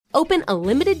Open a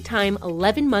limited-time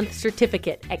 11-month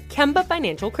certificate at Kemba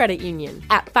Financial Credit Union.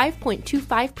 At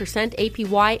 5.25%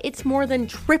 APY, it's more than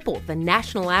triple the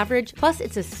national average, plus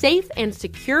it's a safe and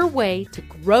secure way to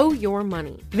grow your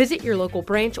money. Visit your local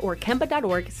branch or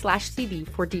kemba.org/CD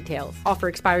for details. Offer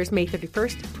expires May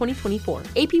 31st, 2024.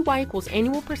 APY equals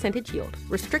annual percentage yield.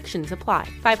 Restrictions apply.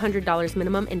 $500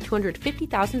 minimum and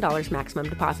 $250,000 maximum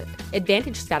deposit.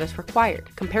 Advantage status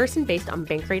required. Comparison based on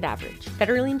bank rate average.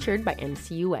 Federally insured by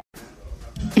NCUA.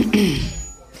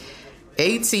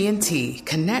 AT&T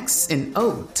connects an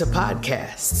ode to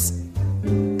podcasts.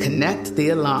 Connect the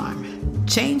alarm.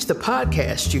 Change the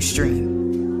podcast you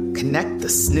stream. Connect the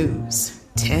snooze.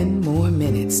 10 more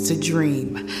minutes to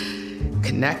dream.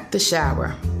 Connect the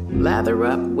shower. Lather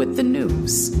up with the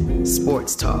news.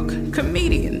 Sports talk,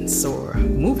 comedians, or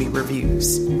movie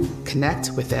reviews. Connect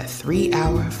with that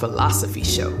 3-hour philosophy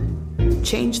show.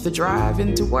 Change the drive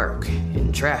into work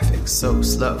in traffic so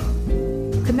slow.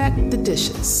 Connect the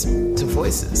dishes to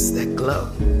voices that glow.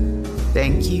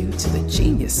 Thank you to the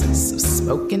geniuses of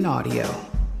spoken audio.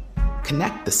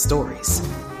 Connect the stories.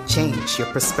 Change your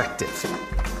perspective.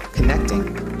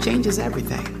 Connecting changes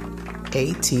everything.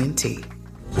 AT&T.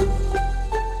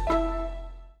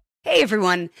 Hey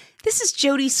everyone, this is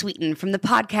Jodie Sweetin from the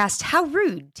podcast How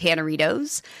Rude,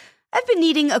 Tanneritos. I've been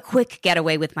needing a quick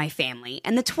getaway with my family,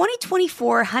 and the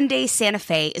 2024 Hyundai Santa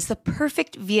Fe is the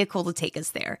perfect vehicle to take us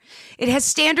there. It has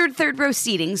standard third-row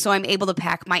seating, so I'm able to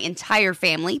pack my entire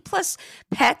family, plus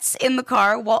pets, in the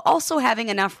car, while also having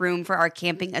enough room for our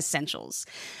camping essentials.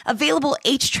 Available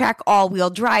H-Track all-wheel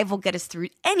drive will get us through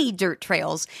any dirt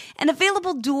trails, and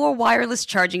available dual wireless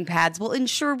charging pads will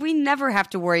ensure we never have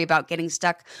to worry about getting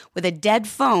stuck with a dead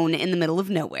phone in the middle of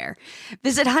nowhere.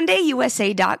 Visit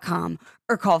HyundaiUSA.com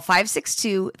or call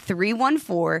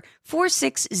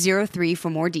 562-314-4603 for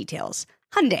more details.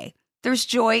 Hyundai, there's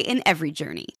joy in every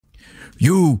journey.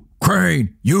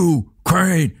 Ukraine,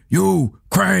 Ukraine,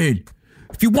 Ukraine.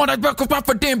 If you want to rock up,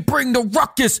 then bring the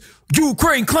ruckus.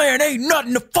 Ukraine clan ain't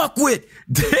nothing to fuck with.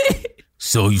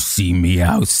 So you see me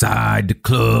outside the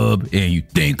club and you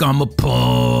think I'm a punk.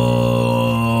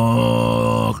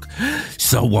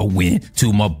 So I went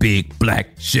to my big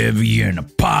black Chevy and I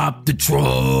popped the trunk.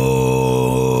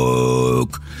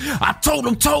 I told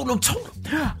him,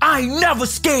 I ain't never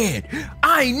scared.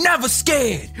 I ain't never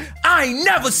scared. I ain't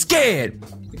never scared.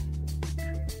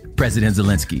 President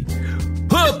Zelensky.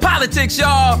 Hood politics,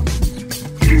 y'all.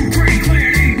 Ukraine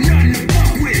clan ain't nothing to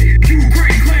fuck with.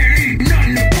 Ukraine clan ain't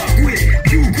nothing to fuck with.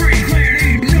 Ukraine clan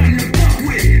ain't nothing to fuck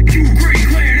with. Ukraine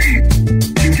clan ain't.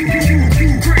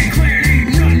 Ukraine clan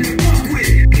ain't nothing to fuck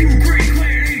with. Ukraine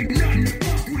clan ain't nothing to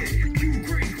fuck with.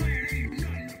 Ukraine clan ain't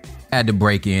nothing to fuck with. Had to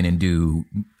break in and do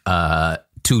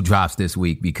 2 drops this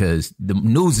week because the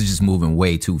news is just moving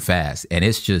way too fast. And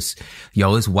it's just,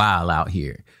 it's wild out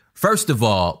here. First of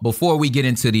all, before we get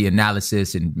into the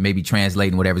analysis and maybe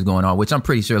translating whatever's going on, which I'm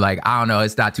pretty sure, I don't know,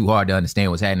 it's not too hard to understand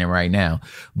what's happening right now.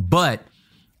 But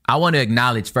I want to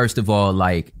acknowledge, first of all,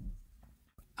 like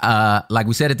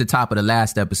we said at the top of the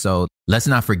last episode, let's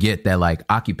not forget that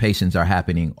occupations are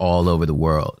happening all over the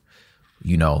world.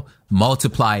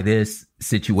 Multiply this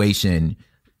situation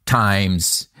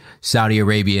times Saudi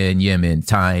Arabia and Yemen,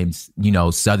 times,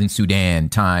 Southern Sudan,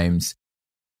 times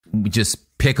just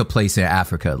pick a place in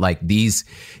Africa. These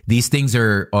things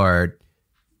are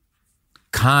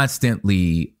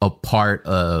constantly a part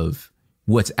of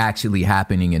what's actually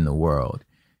happening in the world.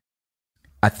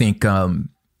 I think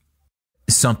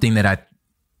something that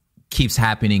keeps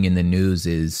happening in the news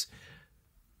is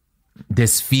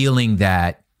this feeling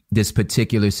that this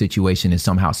particular situation is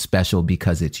somehow special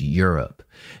because it's Europe.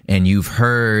 And you've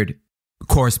heard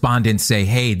correspondents say,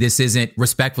 hey, this isn't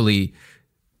respectfully.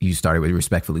 You started with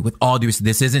respectfully. With all due respect,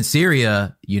 this isn't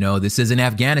Syria. This isn't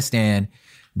Afghanistan.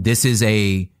 This is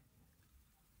and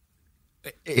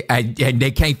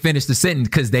they can't finish the sentence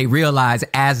because they realize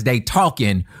as they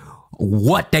talking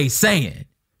what they saying.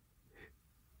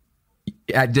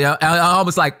 I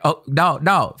almost like, oh,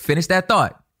 no, finish that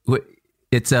thought.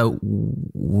 It's a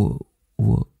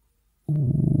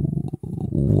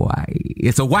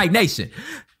white nation.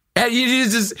 And you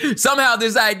just somehow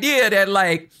this idea that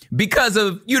because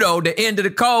of, the end of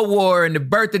the Cold War and the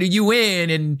birth of the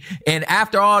UN and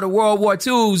after all the World War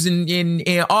IIs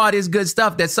and all this good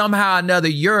stuff, that somehow or another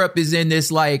Europe is in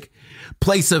this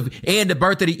place of, and the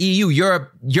birth of the EU,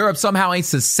 Europe somehow ain't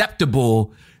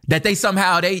susceptible, that they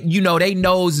somehow, they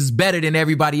nose is better than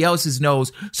everybody else's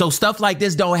nose. So stuff like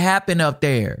this don't happen up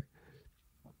there.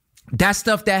 That's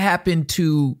stuff that happened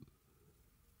to,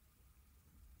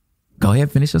 go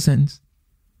ahead, finish your sentence.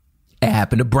 It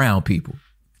happened to brown people.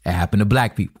 It happened to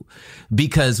black people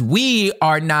because we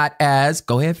are not as,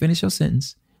 go ahead, finish your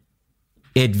sentence,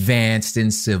 advanced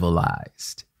and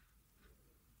civilized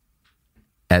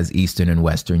as Eastern and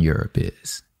Western Europe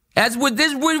is. As what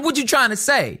you trying to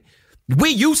say? We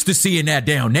used to seeing that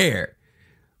down there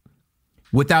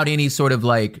without any sort of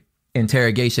like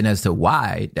interrogation as to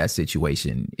why that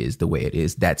situation is the way it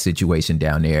is. That situation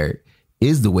down there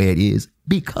is the way it is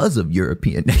because of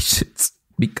European nations.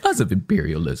 Because of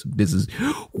imperialism. This is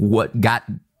what got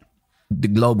the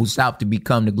global South to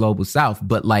become the global South,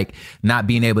 but like not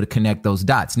being able to connect those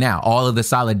dots. Now, all of the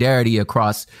solidarity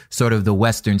across sort of the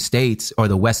Western states or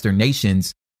the Western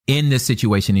nations in this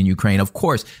situation in Ukraine, of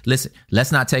course, listen,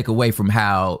 let's not take away from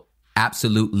how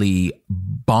absolutely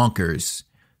bonkers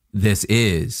this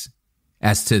is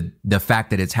as to the fact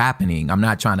that it's happening. I'm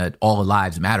not trying to all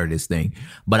lives matter this thing,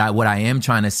 but what I am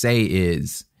trying to say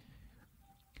is,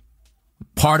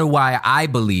 part of why I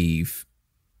believe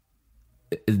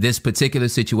this particular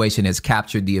situation has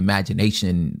captured the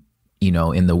imagination, you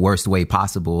know, in the worst way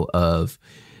possible of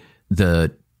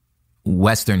the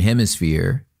Western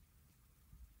Hemisphere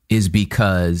is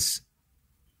because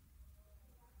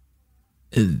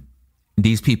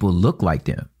these people look like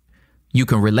them. You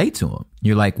can relate to them.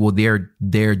 You're like, well,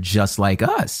 they're just like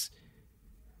us,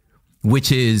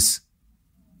 which is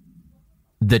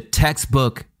the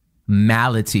textbook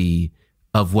malady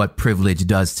of what privilege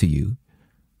does to you.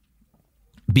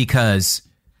 Because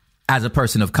as a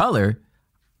person of color,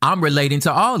 I'm relating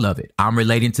to all of it. I'm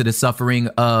relating to the suffering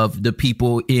of the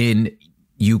people in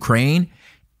Ukraine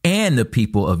and the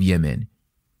people of Yemen.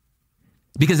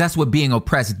 Because that's what being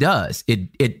oppressed does.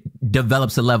 It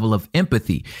develops a level of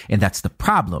empathy. And that's the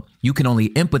problem. You can only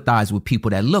empathize with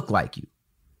people that look like you.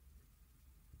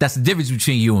 That's the difference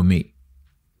between you and me.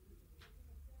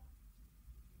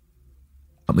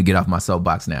 I'm going to get off my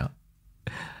soapbox now.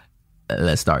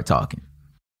 Let's start talking.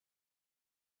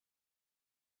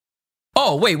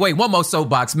 Oh, wait, one more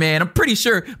soapbox, man. I'm pretty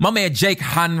sure my man Jake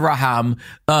Hanraham,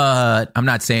 I'm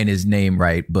not saying his name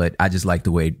right, but I just like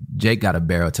the way Jake got a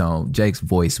baritone. Jake's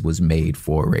voice was made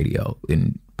for radio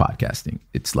in podcasting.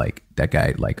 It's like that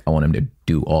guy, like I want him to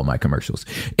do all my commercials.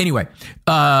 Anyway,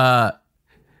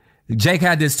 Jake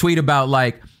had this tweet about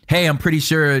like, hey, I'm pretty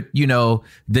sure, you know,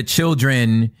 the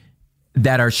children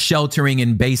that are sheltering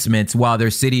in basements while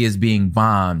their city is being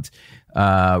bombed.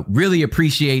 Really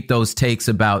appreciate those takes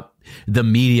about the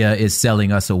media is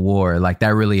selling us a war. Like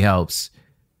that really helps.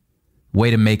 Way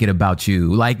to make it about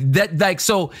you. Like that, like,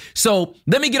 so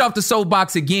let me get off the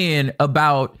soapbox again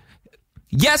about,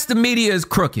 yes, the media is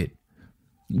crooked.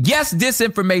 Yes,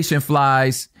 disinformation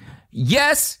flies.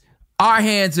 Yes, our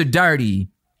hands are dirty,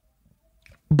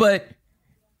 but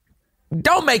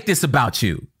don't make this about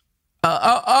you.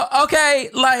 Okay,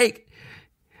 like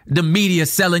the media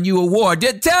selling you a war.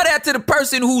 Tell that to the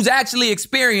person who's actually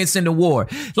experiencing the war.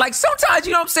 Like sometimes,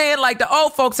 you know what I'm saying? Like the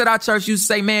old folks at our church used to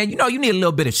say, man, you know, you need a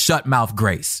little bit of shut mouth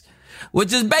grace, which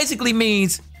just basically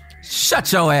means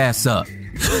shut your ass up.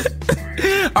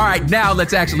 All right, now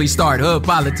let's actually start Hood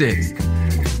Politics.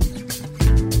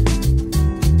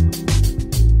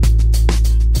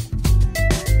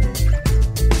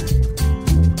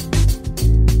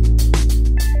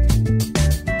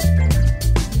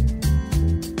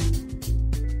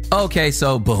 Okay,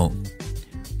 so boom.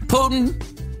 Putin,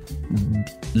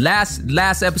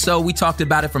 last episode, we talked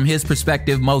about it from his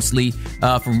perspective, mostly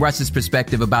from Russia's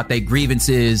perspective about their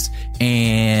grievances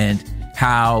and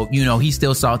how, you know, he's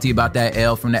still salty about that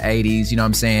L from the 80s, you know what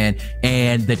I'm saying?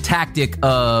 And the tactic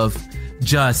of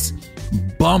just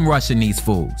bum rushing these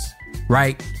fools,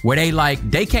 right? Where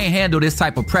they can't handle this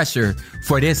type of pressure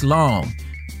for this long.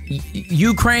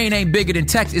 Ukraine ain't bigger than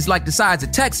Texas. It's like the size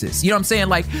of Texas. You know what I'm saying?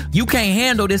 Like, you can't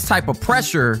handle this type of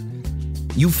pressure,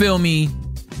 you feel me,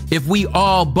 if we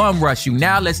all bum rush you.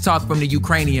 Now let's talk from the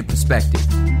Ukrainian perspective.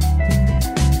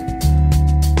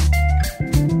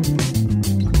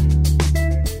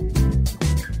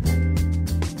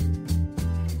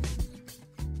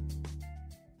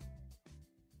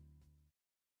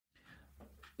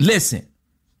 Listen,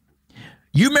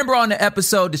 you remember on the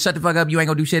episode, the Shut the Fuck Up, You Ain't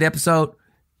Gonna Do Shit episode?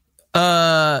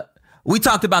 We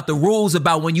talked about the rules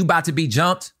about when you about to be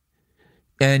jumped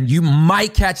and you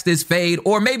might catch this fade,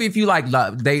 or maybe if you like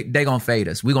love, they gonna fade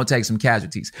us. We gonna take some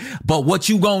casualties. But what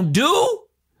you gonna do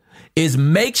is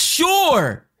make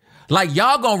sure, like,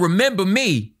 y'all gonna remember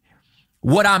me.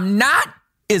 What I'm not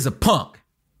is a punk.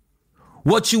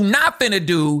 What you not finna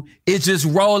do is just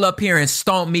roll up here and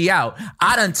stomp me out.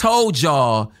 I done told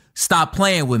y'all, stop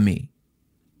playing with me.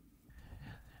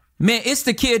 Man, it's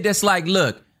the kid that's like,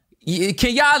 look,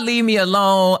 Can y'all leave me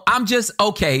alone? I'm just,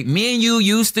 okay, me and you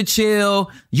used to chill.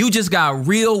 You just got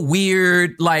real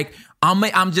weird. Like,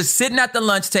 I'm just sitting at the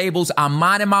lunch tables. I'm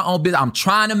minding my own business. I'm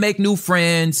trying to make new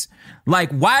friends.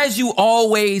 Like, why is you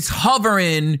always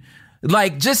hovering?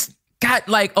 Like, just got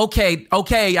like, okay,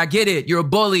 I get it. You're a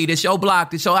bully. This your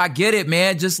block. I get it,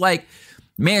 man. Just like,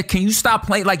 man, can you stop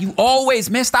playing? Like, you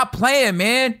always, man, stop playing,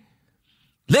 man.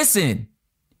 Listen,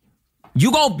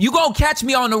 you gon' catch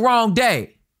me on the wrong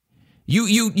day.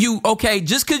 You okay,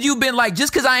 just cause you've been like,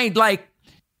 just cause I ain't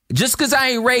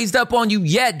raised up on you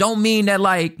yet, don't mean that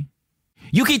like,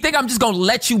 you keep thinking I'm just gonna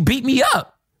let you beat me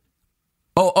up.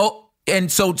 Oh,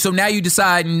 and so now you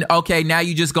deciding, okay, now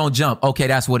you just gonna jump. Okay,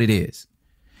 that's what it is.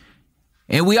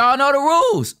 And we all know the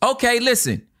rules. Okay,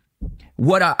 listen,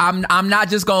 I'm not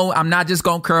just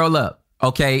gonna curl up.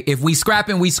 Okay, if we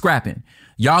scrapping, we scrapping.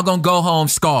 Y'all gonna go home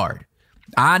scarred.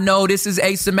 I know this is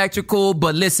asymmetrical,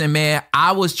 but listen, man,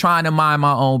 I was trying to mind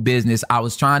my own business. I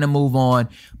was trying to move on,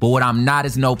 but what I'm not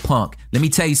is no punk. Let me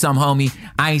tell you something, homie.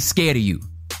 I ain't scared of you.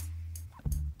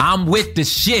 I'm with the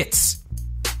shits.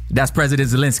 That's President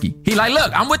Zelensky. He like,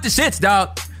 look, I'm with the shits,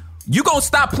 dog. You gonna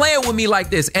stop playing with me like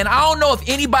this. And I don't know if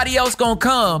anybody else gonna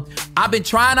come. I've been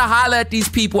trying to holler at these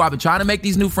people. I've been trying to make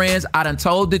these new friends. I done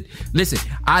told that, listen,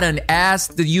 I done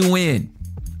asked the UN.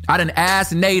 I done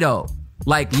asked NATO.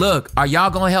 Like, look, are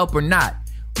y'all gonna help or not?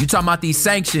 You talking about these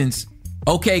sanctions?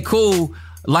 Okay, cool.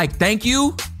 Like, thank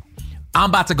you.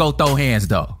 I'm about to go throw hands,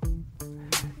 though.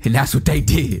 And that's what they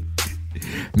did.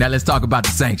 Now let's talk about the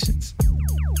sanctions.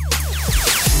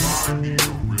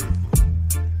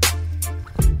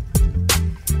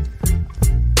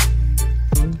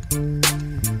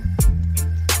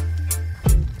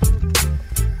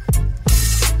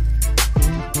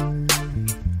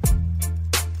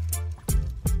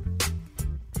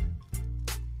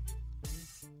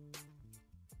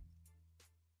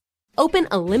 Open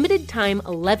a limited-time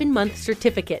 11-month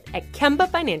certificate at Kemba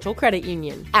Financial Credit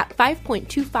Union. At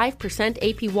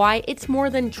 5.25% APY, it's more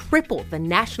than triple the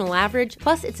national average,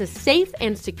 plus it's a safe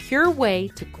and secure way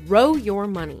to grow your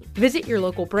money. Visit your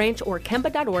local branch or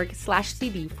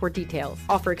kemba.org/cb for details.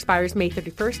 Offer expires May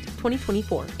 31st,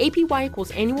 2024. APY equals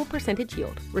annual percentage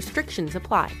yield. Restrictions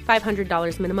apply.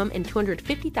 $500 minimum and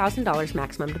 $250,000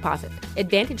 maximum deposit.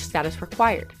 Advantage status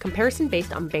required. Comparison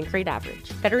based on bank rate average.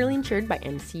 Federally insured by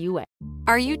NCUA.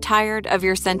 Are you tired of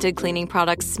your scented cleaning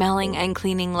products smelling and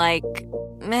cleaning like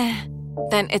meh?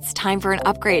 Then it's time for an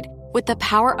upgrade with the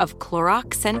power of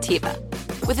Clorox Scentiva.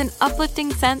 With an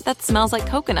uplifting scent that smells like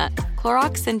coconut,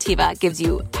 Clorox Scentiva gives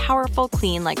you powerful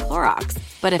clean like Clorox,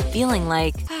 but a feeling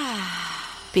like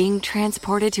being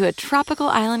transported to a tropical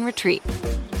island retreat.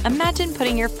 Imagine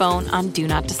putting your phone on Do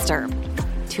Not Disturb,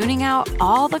 tuning out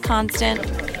all the constant,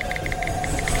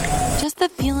 just the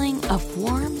feeling of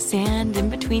warm sand in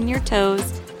between your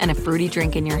toes and a fruity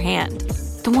drink in your hand.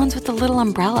 The ones with the little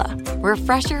umbrella.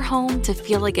 Refresh your home to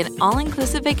feel like an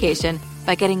all-inclusive vacation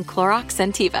by getting Clorox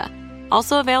Scentiva.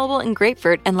 Also available in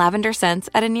grapefruit and lavender scents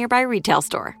at a nearby retail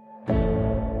store.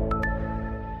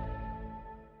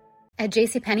 At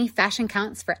JCPenney, fashion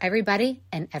counts for everybody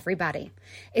and everybody.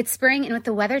 It's spring, and with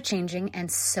the weather changing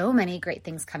and so many great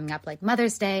things coming up like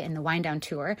Mother's Day and the Wind Down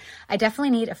Tour, I definitely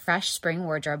need a fresh spring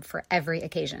wardrobe for every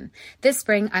occasion. This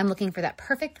spring, I'm looking for that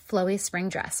perfect flowy spring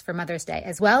dress for Mother's Day,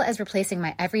 as well as replacing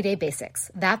my everyday basics.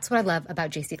 That's what I love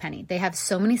about JCPenney. They have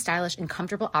so many stylish and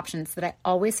comfortable options that I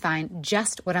always find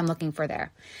just what I'm looking for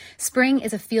there. Spring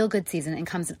is a feel-good season and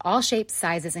comes in all shapes,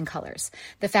 sizes, and colors.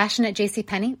 The fashion at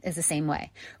JCPenney is the same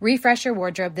way. Refresh your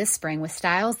wardrobe this spring with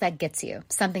styles that gets you,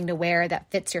 something to wear that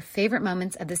fits your favorite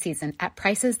moments of the season at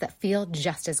prices that feel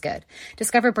just as good.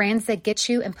 Discover brands that get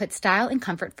you and put style and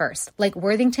comfort first, like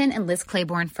Worthington and Liz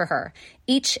Claiborne for her,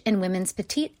 each in women's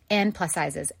petite and plus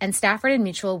sizes, and Stafford and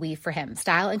Mutual Weave for him,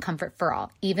 style and comfort for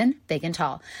all, even big and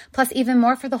tall. Plus even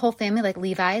more for the whole family like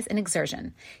Levi's and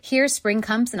Exertion. Here, spring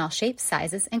comes in all shapes,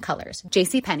 sizes, and colors.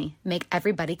 JCPenney, make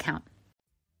everybody count.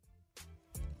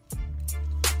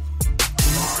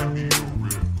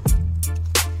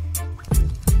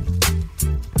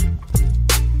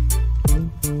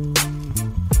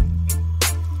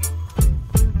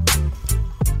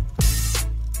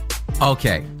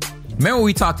 Okay. Remember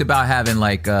we talked about having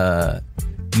like,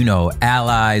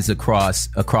 allies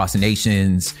across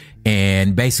nations.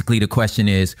 And basically the question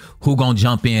is, who gonna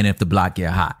jump in if the block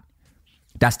get hot?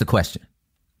 That's the question.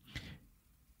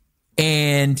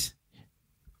 And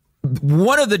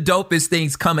one of the dopest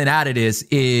things coming out of this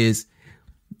is,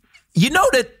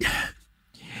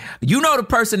 the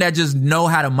person that just know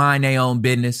how to mind their own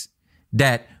business,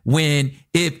 that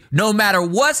if no matter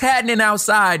what's happening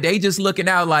outside, they just looking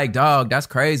out like, dog, that's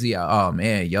crazy. Oh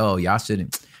man, y'all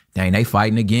shouldn't. Dang, they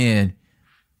fighting again.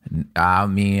 I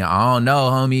mean, I don't know,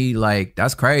 homie. Like,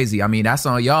 that's crazy. I mean, that's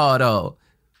on y'all, though.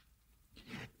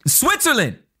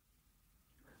 Switzerland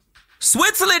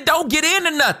don't get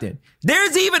into nothing.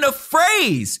 There's even a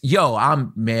phrase. Yo,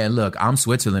 I'm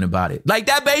Switzerland about it. Like,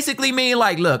 that basically mean,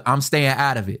 like, look, I'm staying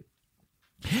out of it.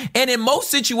 And in most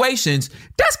situations,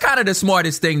 that's kind of the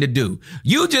smartest thing to do.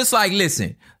 You just like,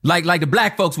 listen, like the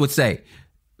black folks would say,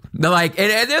 like,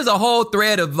 and there's a whole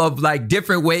thread of like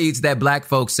different ways that black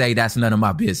folks say that's none of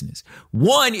my business.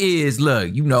 One is,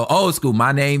 look, old school.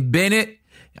 My name Bennett.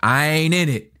 I ain't in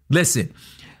it. Listen,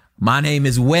 my name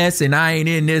is Wes and I ain't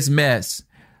in this mess.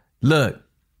 Look,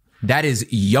 that is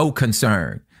your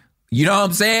concern. You know what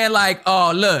I'm saying? Like,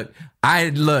 oh, look,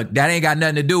 that ain't got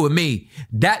nothing to do with me.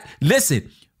 Listen,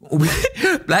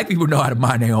 black people know how to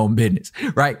mind their own business,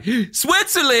 right?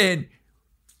 Switzerland,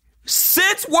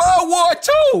 since World War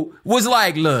II, was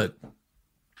like, look,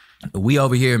 we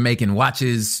over here making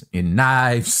watches and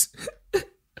knives.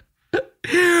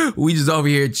 We just over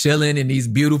here chilling in these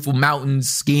beautiful mountains,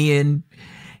 skiing,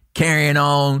 carrying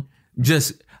on.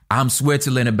 I'm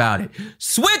Switzerland about it.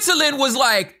 Switzerland was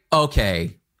like,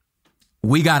 okay,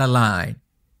 we got a line.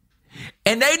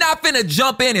 And they not finna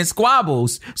jump in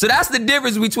squabbles. So that's the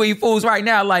difference between fools right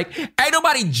now. Like, ain't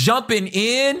nobody jumping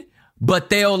in, but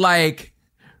they'll like,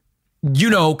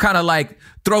 kind of like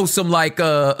throw some like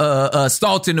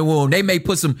salt in the wound. They may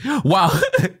put some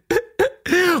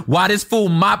while these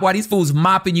fools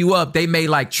mopping you up, they may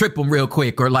like trip them real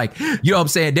quick or like, you know what I'm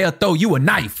saying? They'll throw you a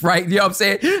knife, right? You know what I'm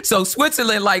saying? So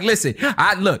Switzerland, like, listen,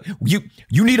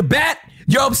 you need a bat?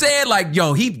 You know what I'm saying? Like,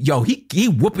 he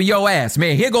whooping your ass,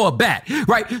 man. Here go a bat,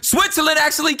 right? Switzerland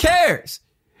actually cares.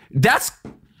 That's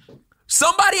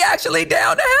somebody actually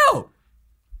down to help,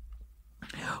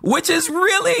 which is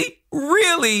really,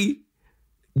 really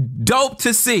dope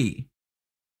to see.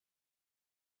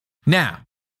 Now,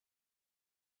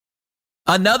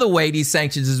 another way these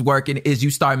sanctions is working is you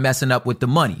start messing up with the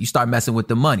money. You start messing with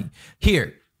the money.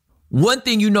 Here, one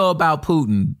thing you know about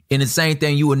Putin, and the same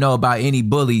thing you would know about any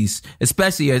bullies,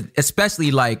 especially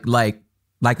like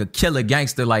a killer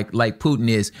gangster like Putin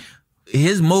is,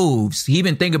 his moves, he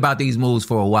been thinking about these moves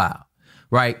for a while,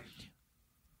 right?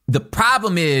 The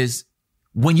problem is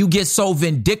when you get so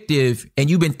vindictive and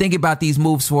you've been thinking about these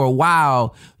moves for a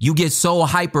while, you get so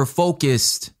hyper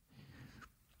focused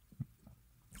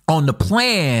on the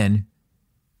plan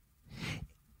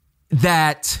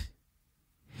that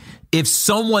if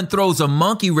someone throws a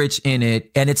monkey wrench in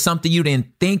it and it's something you didn't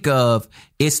think of,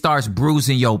 it starts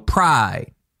bruising your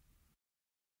pride.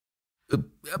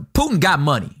 Putin got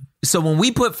money. So when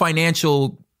we put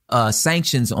financial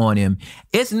sanctions on him,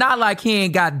 it's not like he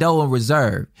ain't got dough in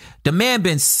reserve. The man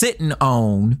been sitting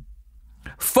on,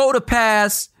 for the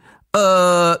past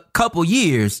couple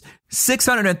years,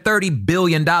 $630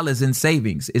 billion in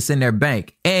savings. It's in their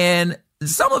bank. And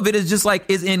some of it is just like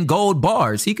is in gold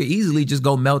bars. He could easily just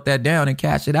go melt that down and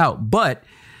cash it out. But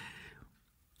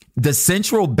the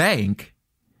central bank,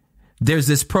 there's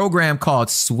this program called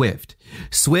SWIFT.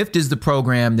 SWIFT is the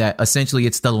program that essentially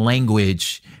it's the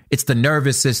language, it's the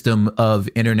nervous system of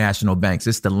international banks.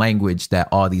 It's the language that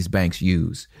all these banks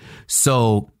use.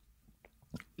 So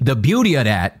the beauty of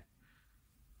that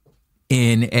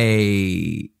in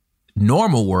a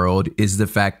normal world is the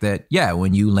fact that, yeah,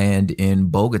 when you land in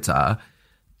Bogota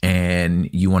and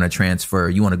you want to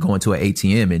go into an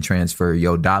ATM and transfer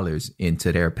your dollars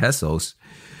into their pesos,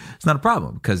 it's not a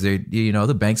problem because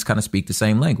the banks kind of speak the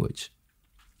same language.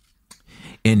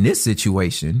 In this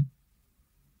situation,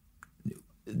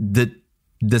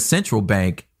 the central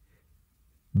bank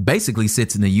basically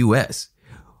sits in the US.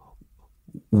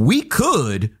 We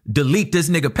could delete this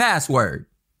nigga password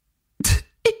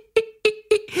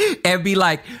and be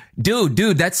like, dude,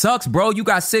 that sucks, bro. You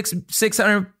got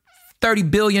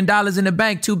 $630 billion in the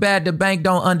bank. Too bad the bank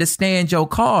don't understand your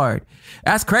card.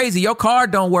 That's crazy. Your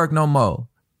card don't work no more.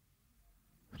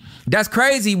 That's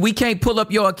crazy. We can't pull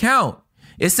up your account.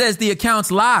 It says the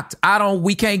account's locked.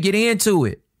 We can't get into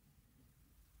it.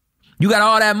 You got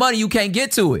all that money, you can't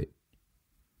get to it.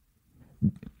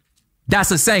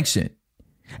 That's a sanction.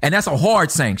 And that's a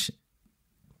hard sanction.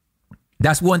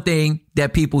 That's one thing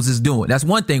that Peoples is doing. That's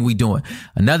one thing we doing.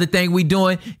 Another thing we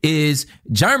doing is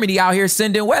Germany out here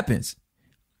sending weapons.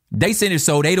 They send it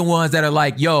so they the ones that are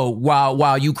like, yo,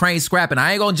 while Ukraine's scrapping,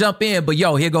 I ain't gonna jump in, but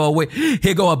yo, here go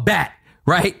a bat,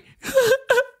 right?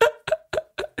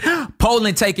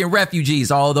 Poland taking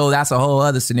refugees, although that's a whole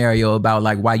other scenario about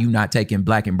like why you not taking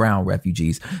black and brown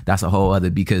refugees. That's a whole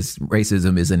other, because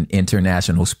racism is an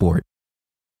international sport.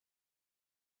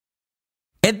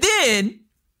 And then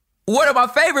one of my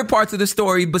favorite parts of the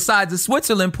story, besides the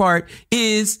Switzerland part,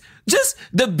 is just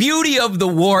the beauty of the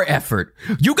war effort.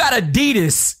 You got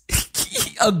Adidas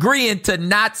agreeing to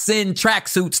not send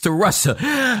tracksuits to Russia.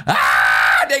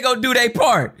 They gonna do their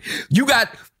part. You got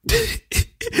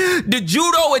the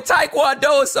Judo and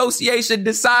Taekwondo Association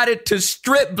decided to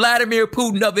strip Vladimir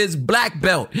Putin of his black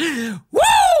belt. Woo!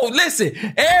 Listen,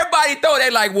 everybody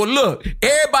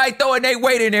everybody throwing their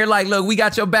weight in there like, look, we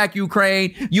got your back,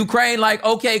 Ukraine. Ukraine like,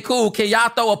 okay, cool. Can y'all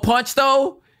throw a punch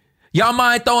though? Y'all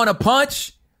mind throwing a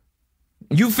punch?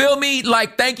 You feel me?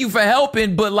 Like, thank you for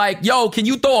helping, but like, yo, can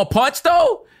you throw a punch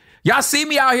though? Y'all see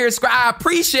me out here. I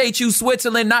appreciate you,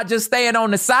 Switzerland, not just staying on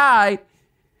the side.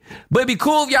 But it'd be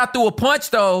cool if y'all threw a punch,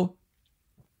 though.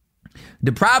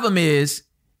 The problem is,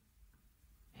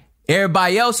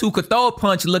 everybody else who could throw a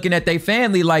punch looking at their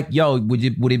family like, yo, would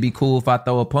it be cool if I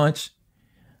throw a punch?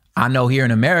 I know here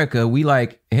in America, we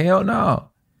like, hell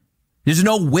no. There's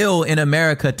no will in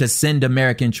America to send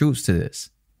American troops to this.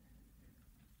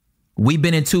 We've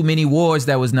been in too many wars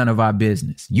that was none of our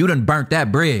business. You done burnt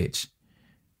that bridge.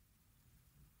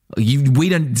 We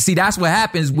done see, that's what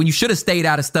happens when you should have stayed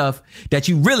out of stuff that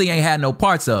you really ain't had no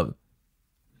parts of.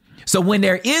 So when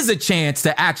there is a chance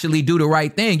to actually do the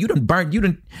right thing, you done burnt, you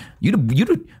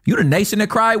the nation that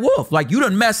cried wolf. Like, you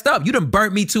done messed up. You done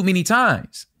burnt me too many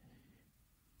times.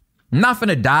 I'm not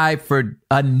finna die for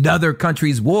another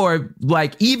country's war.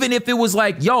 Like, even if it was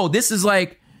like, yo, this is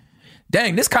like,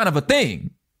 dang, this kind of a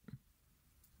thing.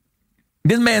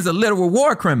 This man's a literal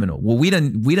war criminal. Well, we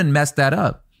done messed that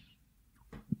up.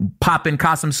 Popping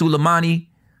Qasem Soleimani,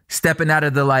 stepping out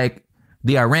of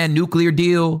the Iran nuclear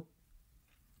deal.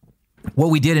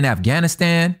 What we did in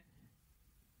Afghanistan.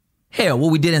 Hell,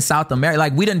 what we did in South America.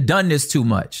 Like, we done this too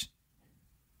much.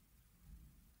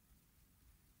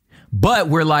 But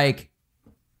we're like,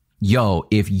 yo,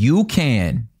 if you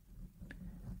can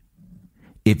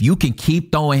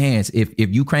keep throwing hands, if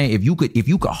Ukraine, if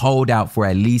you could hold out for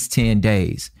at least 10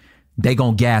 days, they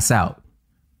gonna gas out.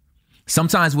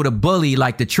 Sometimes with a bully,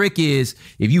 like, the trick is,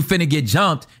 if you finna get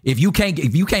jumped, if you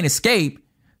can't escape,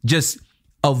 just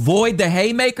avoid the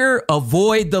haymaker,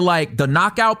 avoid the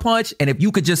knockout punch. And if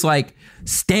you could just like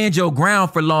stand your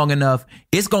ground for long enough,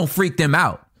 it's gonna freak them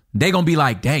out. They gonna be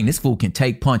like, dang, this fool can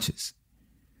take punches.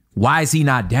 Why is he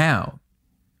not down?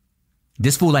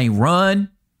 This fool ain't run.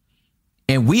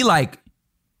 And we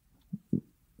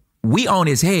on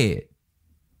his head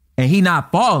and he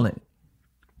not falling.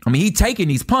 I mean, he taking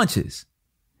these punches.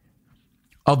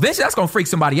 Eventually, that's going to freak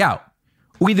somebody out.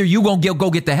 Or either you going to go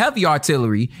get the heavy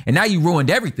artillery, and now you ruined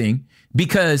everything,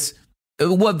 because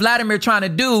what Vladimir trying to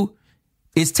do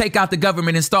is take out the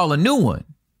government, install a new one.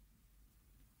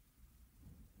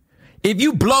 If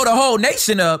you blow the whole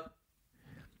nation up,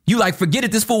 you like, forget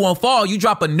it, this fool won't fall. You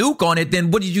drop a nuke on it, then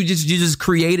what did you just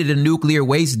created a nuclear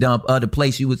waste dump of the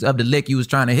place of the lick you was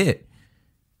trying to hit.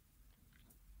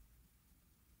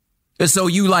 So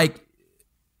you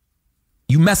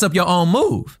mess up your own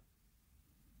move.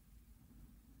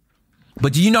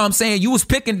 But you know what I'm saying? You was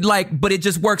picking but it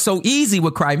just worked so easy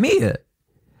with Crimea.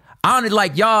 I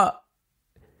don't y'all,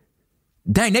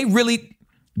 dang, they really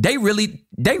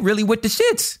with the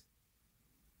shits.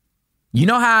 You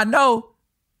know how I know?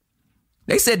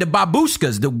 They said the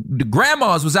babushkas, the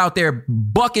grandmas was out there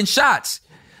bucking shots.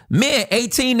 Men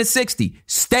 18 to 60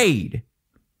 stayed.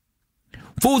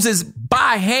 Fools is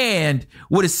by hand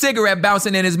with a cigarette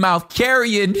bouncing in his mouth,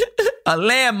 carrying a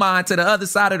landmine to the other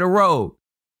side of the road.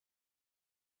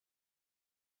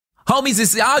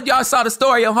 Homies, y'all saw the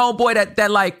story of homeboy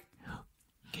that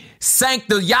sank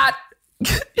the yacht.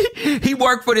 He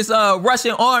worked for this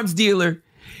Russian arms dealer.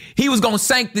 He was gonna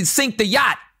sink the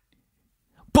yacht.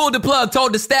 Pulled the plug,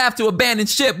 told the staff to abandon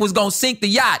ship, was gonna sink the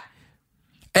yacht.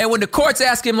 And when the courts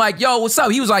asked him yo, what's up?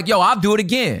 He was like, yo, I'll do it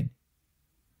again.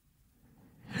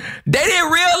 They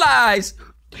didn't realize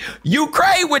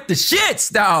Ukraine with the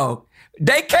shits, dog.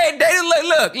 They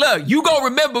didn't look, you gonna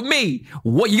remember me.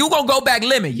 You gonna go back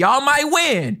limping. Y'all might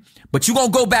win, but you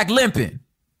gonna go back limping.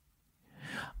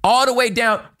 All the way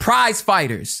down, prize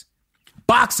fighters,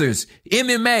 boxers,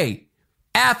 MMA,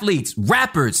 athletes,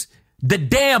 rappers, the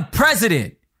damn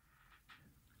president.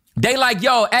 They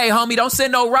yo, hey, homie, don't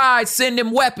send no rides, send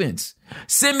them weapons.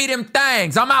 Send me them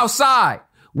things. I'm outside.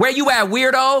 Where you at,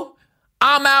 weirdo?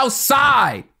 I'm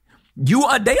outside.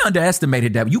 They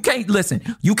underestimated that. You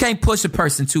can't push a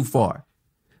person too far.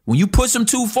 When you push them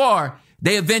too far,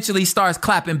 they eventually starts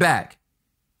clapping back.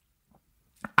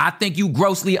 I think you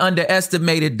grossly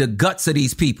underestimated the guts of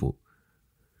these people.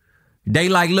 They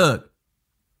look.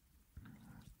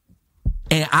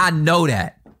 And I know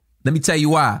that. Let me tell you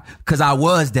why. Because I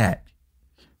was that.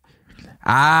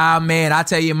 Man, I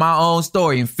tell you my own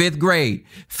story. In fifth grade,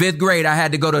 I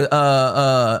had to go to,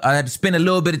 I had to spend a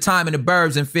little bit of time in the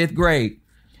burbs in fifth grade.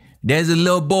 There's a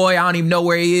little boy, I don't even know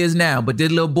where he is now, but this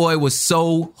little boy was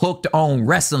so hooked on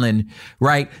wrestling,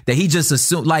 right, that he just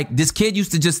assumed, like, this kid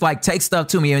used to just, like, take stuff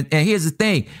to me. And here's the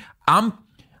thing. I'm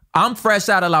fresh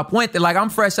out of La Puente. Like, I'm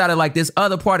fresh out of, like, this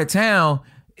other part of town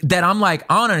that I'm like,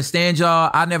 I don't understand y'all.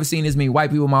 I've never seen this many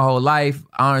white people my whole life.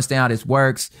 I don't understand how this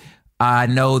works. I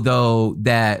know, though,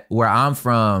 that where I'm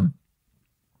from,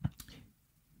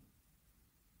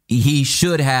 he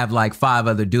should have like 5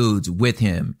 other dudes with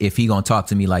him if he gonna talk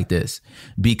to me like this,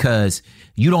 because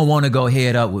you don't want to go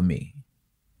head up with me,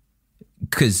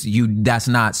 because that's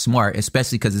not smart,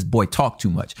 especially because this boy talked too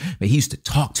much. But he used to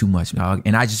talk too much, dog.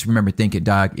 And I just remember thinking,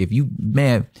 dog, if you,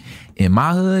 man, in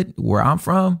my hood where I'm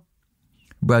from,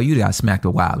 bro, you got smacked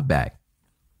a while back.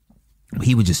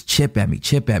 He would just chip at me. And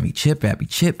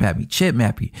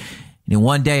then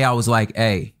one day I was like,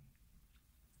 hey,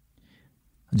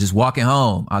 just walking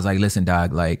home, I was like, listen,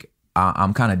 dog, like,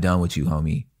 I'm kind of done with you,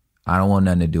 homie. I don't want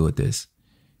nothing to do with this.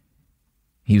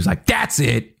 He was like, that's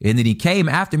it. And then he came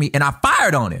after me and I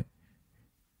fired on him.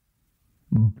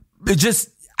 It was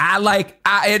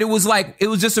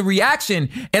just a reaction.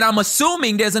 And I'm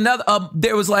assuming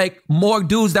there was like more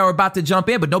dudes that were about to jump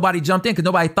in, but nobody jumped in because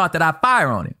nobody thought that I'd fire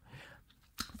on him.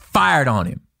 Fired on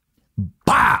him.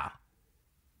 Bah!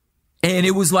 And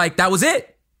it was like, that was it.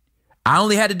 I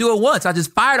only had to do it once. I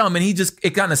just fired on him and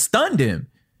it kind of stunned him.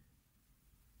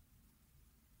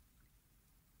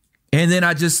 And then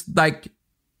I just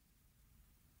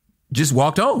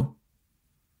walked on.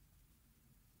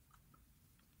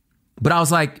 But I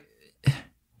was like,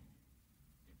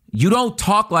 you don't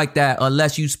talk like that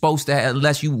unless you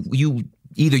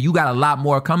either you got a lot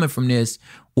more coming from this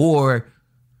or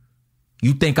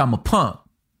you think I'm a punk.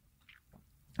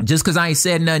 Just because I ain't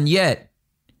said nothing yet,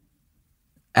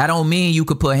 I don't mean you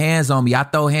could put hands on me. I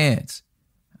throw hands.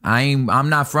 I'm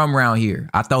not from around here.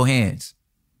 I throw hands.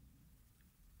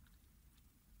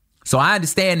 So I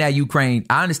understand that Ukraine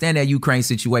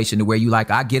situation to where you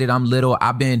like, I get it. I'm little.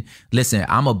 I'm a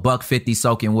 $150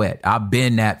 soaking wet. I've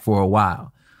been that for a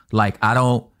while. Like, I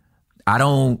don't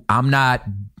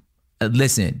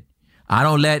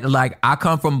let, like, I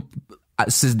come from,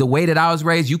 since the way that I was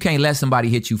raised, you can't let somebody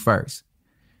hit you first.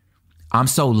 I'm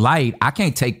so light. I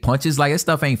can't take punches. Like, that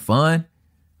stuff ain't fun.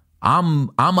 I'm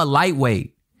a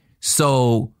lightweight.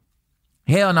 So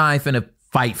hell no, I ain't finna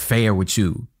fight fair with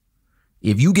you.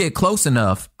 If you get close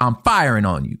enough, I'm firing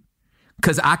on you.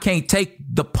 Cause I can't take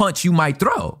the punch you might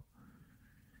throw.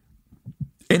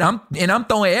 And I'm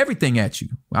throwing everything at you.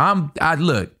 I'm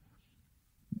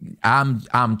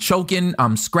choking,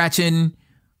 I'm scratching,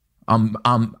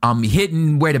 I'm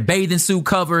hitting where the bathing suit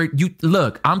covered.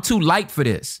 I'm too light for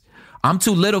this. I'm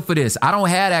too little for this. I don't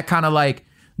have that kind of like,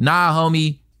 nah,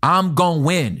 homie, I'm gonna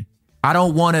win.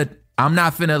 I'm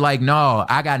not finna like, no,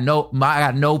 I got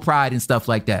no pride and stuff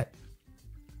like that.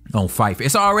 Don't fight.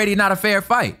 It's already not a fair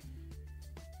fight.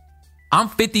 I'm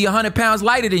 50, 100 pounds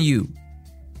lighter than you.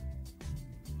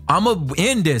 I'm gonna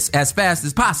end this as fast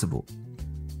as possible.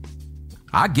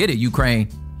 I get it, Ukraine.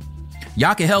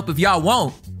 Y'all can help if y'all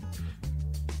want.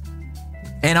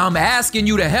 And I'm asking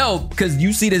you to help because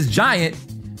you see this giant.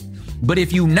 But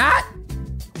if you not,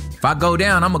 if I go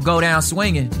down, I'm going to go down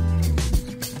swinging.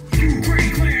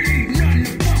 Ukraine clan ain't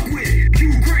nothing to fuck with.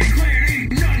 Ukraine clan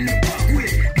ain't nothing to fuck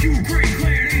with. Ukraine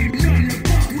clan ain't nothing to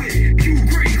fuck with.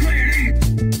 Ukraine clan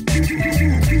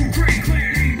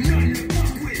ain't nothing to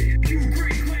fuck with.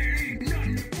 Ukraine clan ain't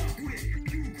nothing to fuck with.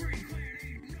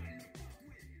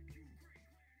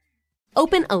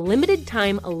 Open a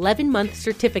limited-time 11-month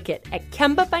certificate at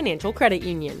Kemba Financial Credit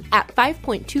Union. At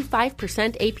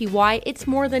 5.25% APY, it's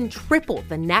more than triple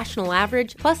the national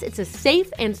average, plus it's a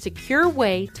safe and secure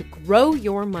way to grow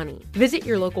your money. Visit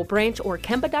your local branch or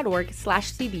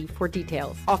kemba.org/CD for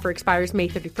details. Offer expires May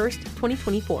 31st,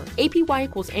 2024. APY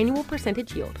equals annual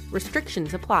percentage yield.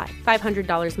 Restrictions apply.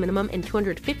 $500 minimum and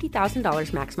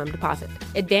 $250,000 maximum deposit.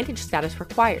 Advantage status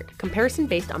required. Comparison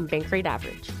based on bank rate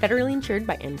average. Federally insured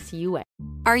by NCUA.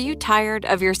 Are you tired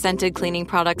of your scented cleaning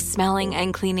products smelling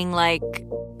and cleaning like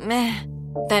meh?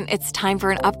 Then it's time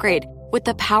for an upgrade with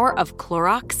the power of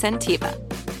Clorox Scentiva.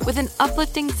 With an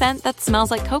uplifting scent that smells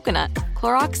like coconut,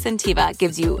 Clorox Scentiva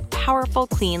gives you powerful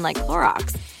clean like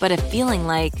Clorox, but a feeling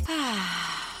like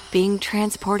being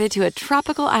transported to a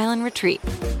tropical island retreat.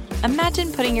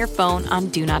 Imagine putting your phone on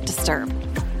Do Not Disturb,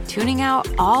 tuning out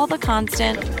all the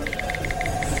constant,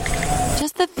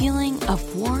 just the feeling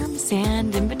of warm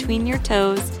sand in between your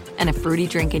toes and a fruity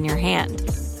drink in your hand.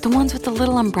 The ones with the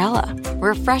little umbrella.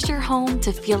 Refresh your home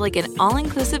to feel like an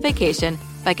all-inclusive vacation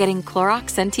by getting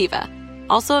Clorox Scentiva,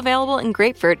 also available in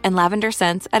grapefruit and lavender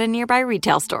scents at a nearby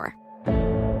retail store.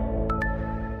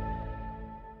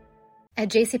 At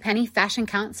JCPenney, fashion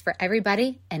counts for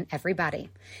everybody and everybody.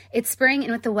 It's spring,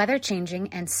 and with the weather changing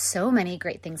and so many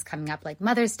great things coming up like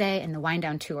Mother's Day and the Wind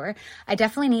Down Tour, I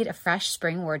definitely need a fresh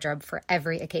spring wardrobe for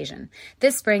every occasion.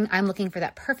 This spring, I'm looking for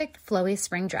that perfect flowy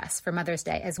spring dress for Mother's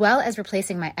Day, as well as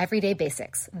replacing my everyday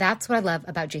basics. That's what I love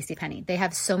about JCPenney. They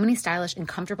have so many stylish and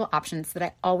comfortable options that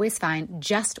I always find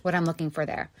just what I'm looking for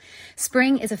there.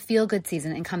 Spring is a feel-good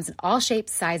season and comes in all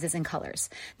shapes, sizes, and colors.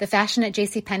 The fashion at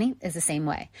JCPenney is the same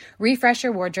way. Refresh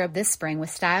your wardrobe this spring with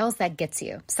styles that gets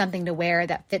you, something to wear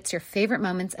that fits your favorite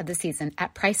moments of the season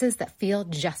at prices that feel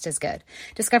just as good.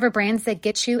 Discover brands that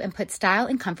get you and put style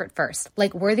and comfort first,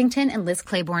 like Worthington and Liz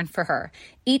Claiborne for her,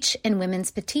 each in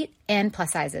women's petite and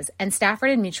plus sizes, and Stafford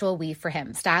and Mutual Weave for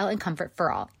him, style and comfort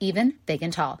for all, even big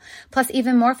and tall. Plus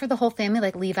even more for the whole family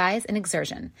like Levi's and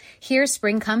Exertion. Here,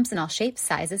 spring comes in all shapes,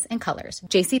 sizes, and colors.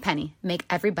 JCPenney, make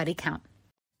everybody count.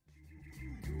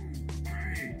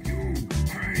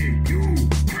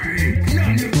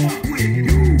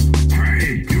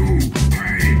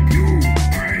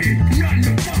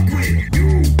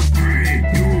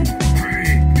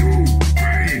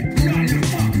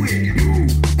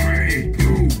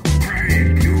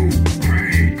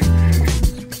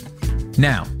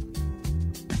 Now,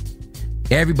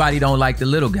 everybody don't like the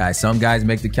little guy. Some guys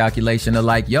make the calculation of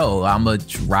like, yo, I'm going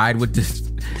to ride with this,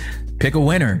 pick a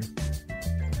winner.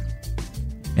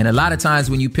 And a lot of times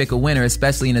when you pick a winner,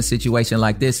 especially in a situation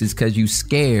like this, is because you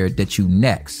scared that you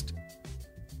next.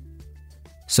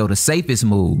 So the safest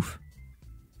move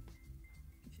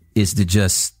is to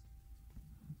just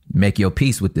make your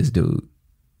peace with this dude.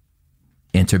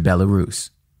 Enter Belarus.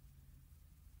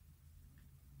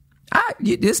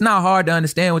 It's not hard to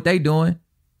understand what they doing.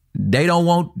 They don't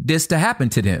want this to happen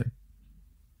to them.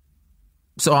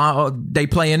 So they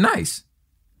playing nice.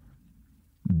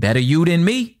 Better you than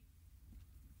me.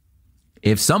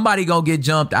 If somebody gonna get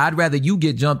jumped, I'd rather you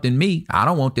get jumped than me. I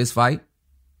don't want this fight.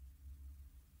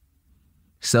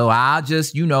 So I'll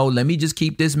just, let me just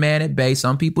keep this man at bay.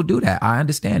 Some people do that. I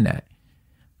understand that.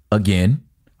 Again,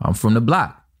 I'm from the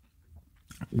block.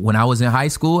 When I was in high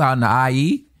school out in the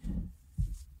IE,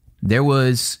 there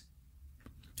was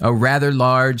a rather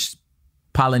large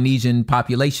Polynesian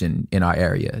population in our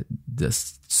area. The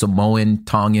Samoan,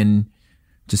 Tongan,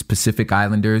 just Pacific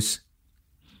Islanders.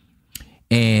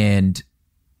 And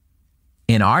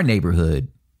in our neighborhood,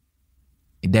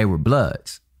 they were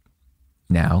Bloods.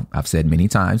 Now, I've said many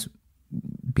times,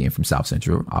 being from South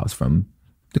Central, I was from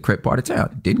the Crip part of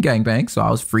town. Didn't gangbang, so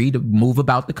I was free to move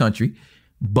about the country.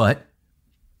 But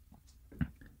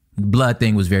the blood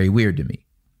thing was very weird to me.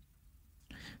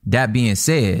 That being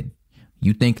said,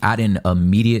 you think I didn't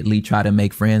immediately try to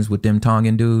make friends with them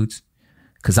Tongan dudes?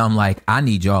 Because I'm like, I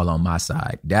need y'all on my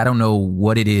side. I don't know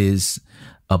what it is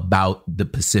about the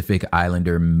Pacific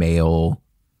Islander male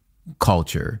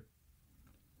culture,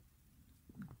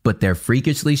 but they're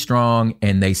freakishly strong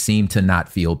and they seem to not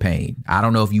feel pain. I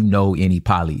don't know if you know any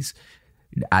polys.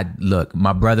 Look,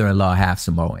 my brother-in-law half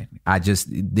Samoan.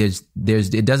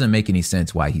 It doesn't make any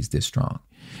sense why he's this strong.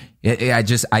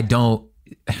 I don't.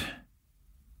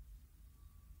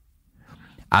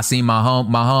 I seen my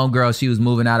homegirl. She was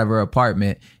moving out of her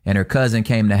apartment, and her cousin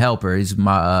came to help her. He's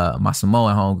my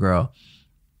Samoan homegirl,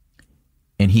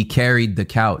 and he carried the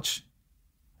couch.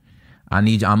 I'm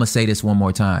gonna say this one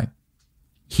more time.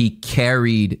 He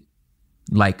carried,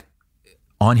 like,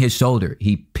 on his shoulder.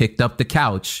 He picked up the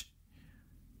couch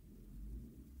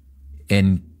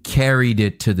and carried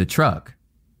it to the truck.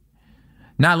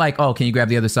 Not like, oh, can you grab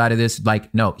the other side of this?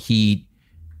 Like, no, he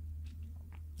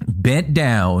bent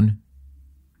down,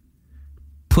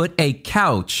 put a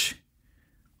couch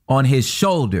on his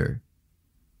shoulder,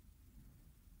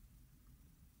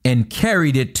 and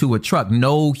carried it to a truck.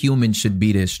 No human should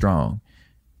be this strong.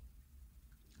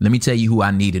 Let me tell you who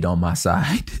I needed on my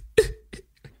side.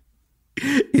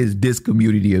 Is this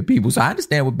community of people. So I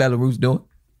understand what Belarus doing.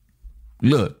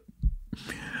 Look,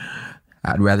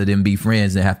 I'd rather them be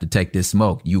friends than have to take this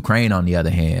smoke. Ukraine, on the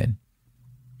other hand,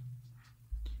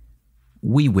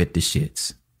 we with the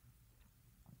shits.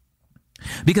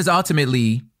 Because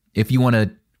ultimately, if you want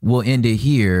to, we'll end it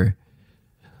here.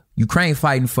 Ukraine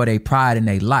fighting for their pride and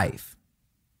their life.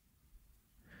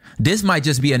 This might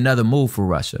just be another move for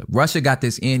Russia. Russia got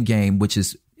this end game, which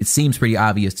is, it seems pretty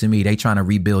obvious to me. They trying to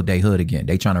rebuild their hood again.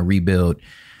 They trying to rebuild.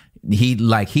 He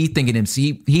thinking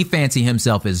he fancy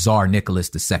himself as Tsar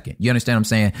Nicholas II. You understand what I'm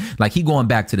saying? Like, he going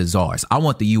back to the czars. I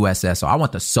want the USSR. I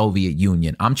want the Soviet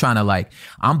Union. I'm trying to,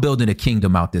 I'm building a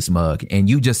kingdom out this mug, and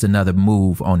you just another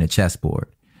move on the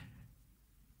chessboard.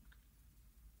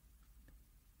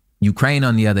 Ukraine,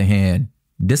 on the other hand,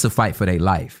 this a fight for their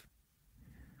life.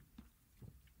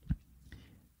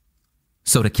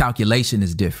 So the calculation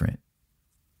is different.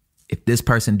 If this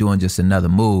person doing just another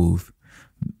move,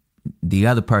 the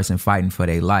other person fighting for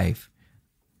their life,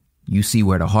 you see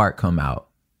where the heart come out.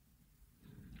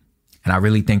 And I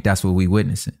really think that's what we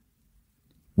witnessing.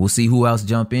 We'll see who else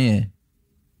jump in.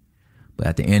 But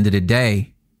at the end of the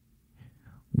day,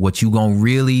 what you gonna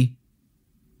really,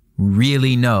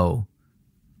 really know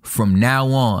from now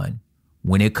on,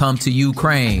 when it comes to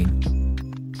Ukraine,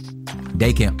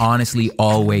 they can honestly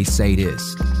always say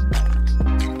this: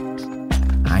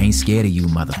 I ain't scared of you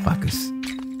motherfuckers.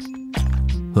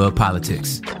 Hood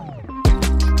politics.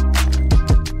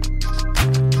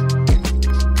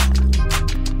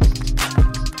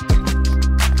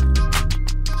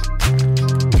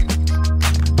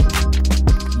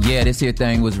 Yeah, this here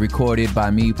thing was recorded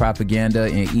by me, Propaganda,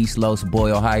 in East Los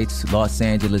Boyle Heights, Los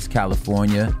Angeles,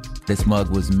 California. This mug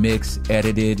was mixed,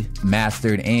 edited,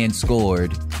 mastered, and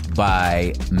scored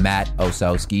by Matt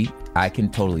Osowski. I can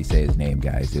totally say his name,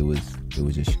 guys. It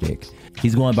was a shtick.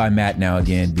 He's going by Matt now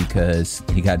again because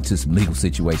he got into some legal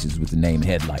situations with the name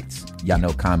Headlights. Y'all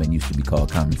know Common used to be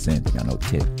called Common Sense. Y'all know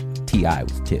T.I.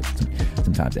 was Tip.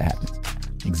 Sometimes it happens.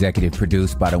 Executive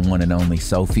produced by the one and only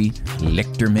Sophie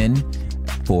Lichterman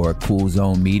for Cool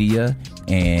Zone Media,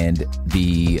 and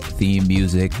the theme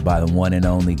music by the one and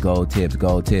only Gold Tips,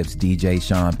 DJ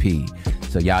Sean P.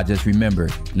 So y'all just remember,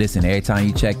 listen, every time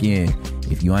you check in,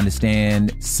 if you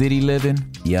understand city living,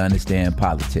 you understand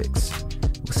politics.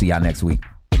 We'll see y'all next week.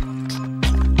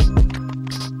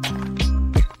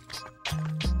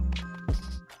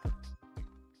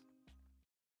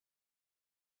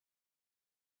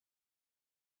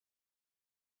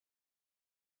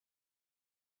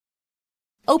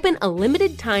 Open a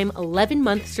limited-time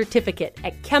 11-month certificate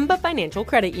at Kemba Financial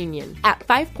Credit Union. At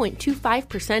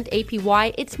 5.25%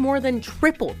 APY, it's more than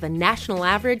triple the national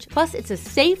average, plus it's a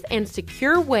safe and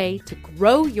secure way to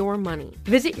grow your money.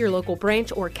 Visit your local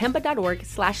branch or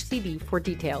kemba.org/CD for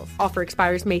details. Offer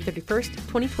expires May 31st,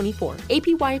 2024.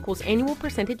 APY equals annual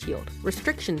percentage yield.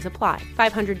 Restrictions apply.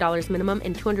 $500 minimum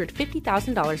and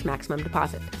 $250,000 maximum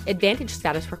deposit. Advantage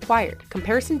status required.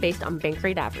 Comparison based on bank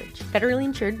rate average. Federally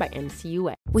insured by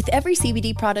NCUA. With every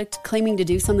CBD product claiming to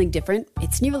do something different,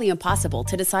 it's nearly impossible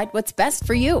to decide what's best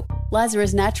for you.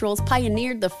 Lazarus Naturals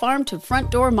pioneered the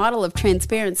farm-to-front-door model of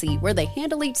transparency, where they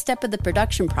handle each step of the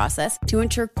production process to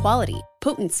ensure quality,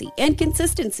 potency, and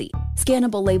consistency.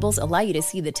 Scannable labels allow you to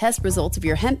see the test results of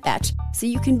your hemp batch, so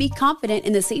you can be confident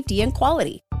in the safety and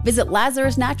quality. Visit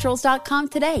LazarusNaturals.com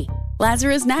today.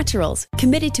 Lazarus Naturals,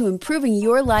 committed to improving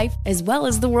your life as well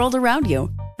as the world around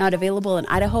you. Not available in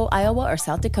Idaho, Iowa, or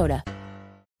South Dakota.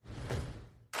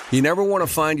 You never want to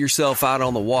find yourself out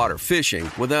on the water fishing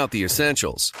without the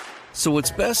essentials. So it's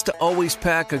best to always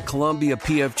pack a Columbia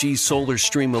PFG Solar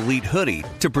Stream Elite hoodie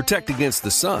to protect against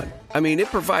the sun. I mean, it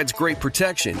provides great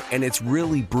protection, and it's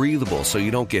really breathable so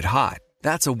you don't get hot.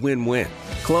 That's a win-win.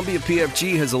 Columbia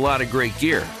PFG has a lot of great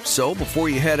gear, so before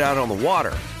you head out on the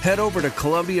water, head over to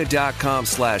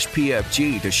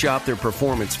Columbia.com/PFG to shop their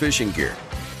performance fishing gear.